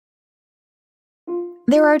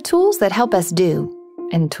There are tools that help us do,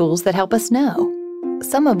 and tools that help us know.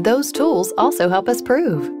 Some of those tools also help us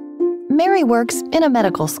prove. Mary works in a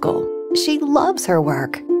medical school. She loves her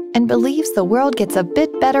work and believes the world gets a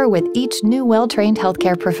bit better with each new well-trained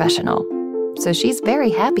healthcare professional. So she's very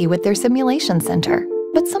happy with their simulation center.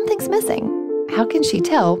 But something's missing. How can she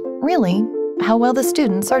tell, really, how well the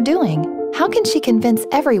students are doing? How can she convince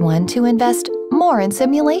everyone to invest more in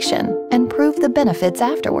simulation and prove the benefits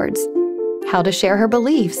afterwards? How to share her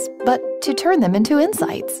beliefs, but to turn them into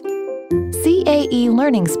insights. CAE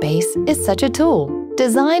LearningSpace is such a tool.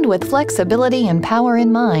 Designed with flexibility and power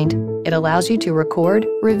in mind, it allows you to record,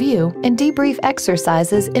 review, and debrief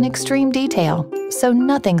exercises in extreme detail, so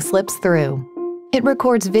nothing slips through. It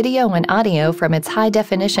records video and audio from its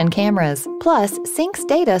high-definition cameras, plus syncs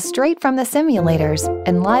data straight from the simulators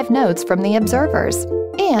and live notes from the observers,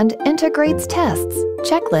 and integrates tests,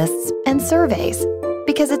 checklists, and surveys,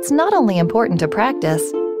 because it's not only important to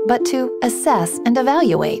practice, but to assess and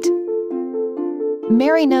evaluate.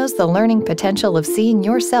 Mary knows the learning potential of seeing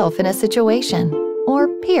yourself in a situation, or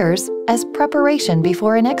peers, as preparation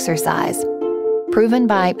before an exercise. Proven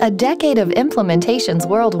by a decade of implementations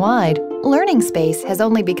worldwide, LearningSpace has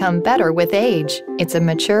only become better with age. It's a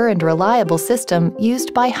mature and reliable system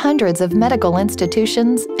used by hundreds of medical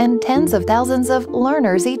institutions and tens of thousands of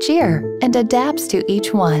learners each year, and adapts to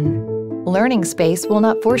each one. LearningSpace will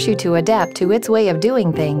not force you to adapt to its way of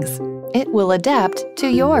doing things. It will adapt to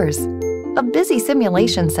yours. A busy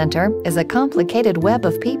simulation center is a complicated web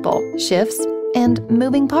of people, shifts, and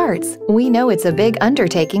moving parts. We know it's a big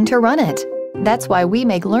undertaking to run it. That's why we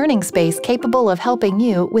make LearningSpace capable of helping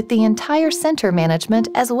you with the entire center management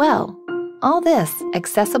as well. All this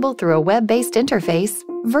accessible through a web-based interface,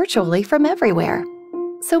 virtually from everywhere.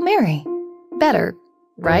 So Mary, better,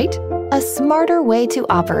 right? A smarter way to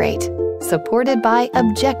operate, supported by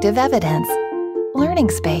objective evidence.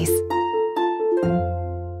 LearningSpace.